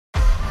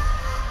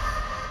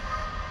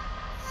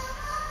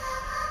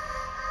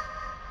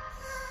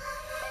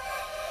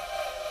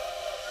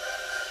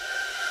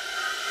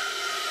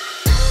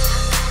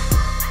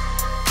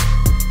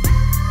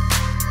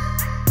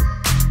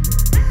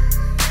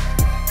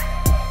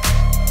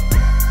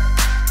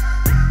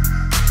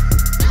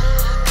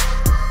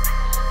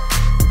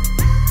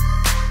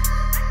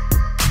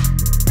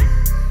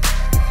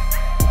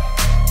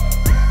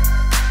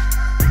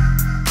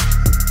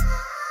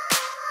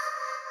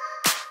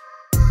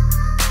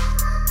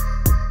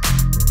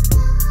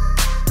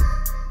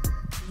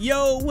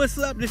Yo, what's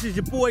up? This is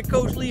your boy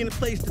Coach Lee in the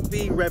place to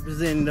be,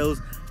 representing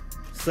those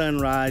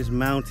Sunrise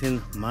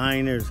Mountain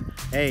Miners.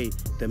 Hey,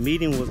 the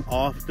meeting was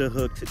off the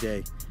hook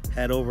today.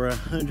 Had over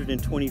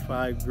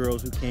 125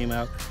 girls who came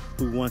out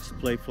who wants to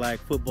play flag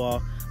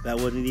football. That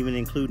wasn't even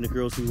including the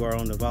girls who are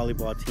on the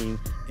volleyball team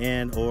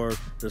and or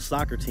the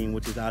soccer team,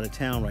 which is out of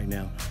town right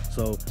now.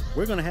 So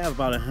we're gonna have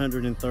about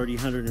 130,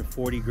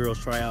 140 girls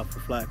try out for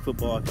flag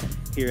football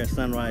here at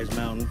Sunrise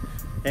Mountain.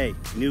 Hey,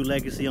 new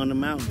legacy on the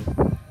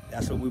mountain.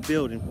 That's what we're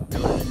building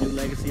a new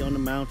legacy on the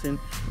mountain.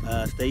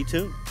 Stay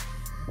tuned.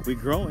 We're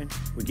growing,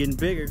 we're getting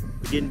bigger,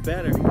 we're getting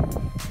better.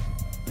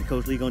 And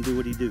Coach Lee gonna do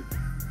what he do,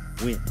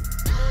 win.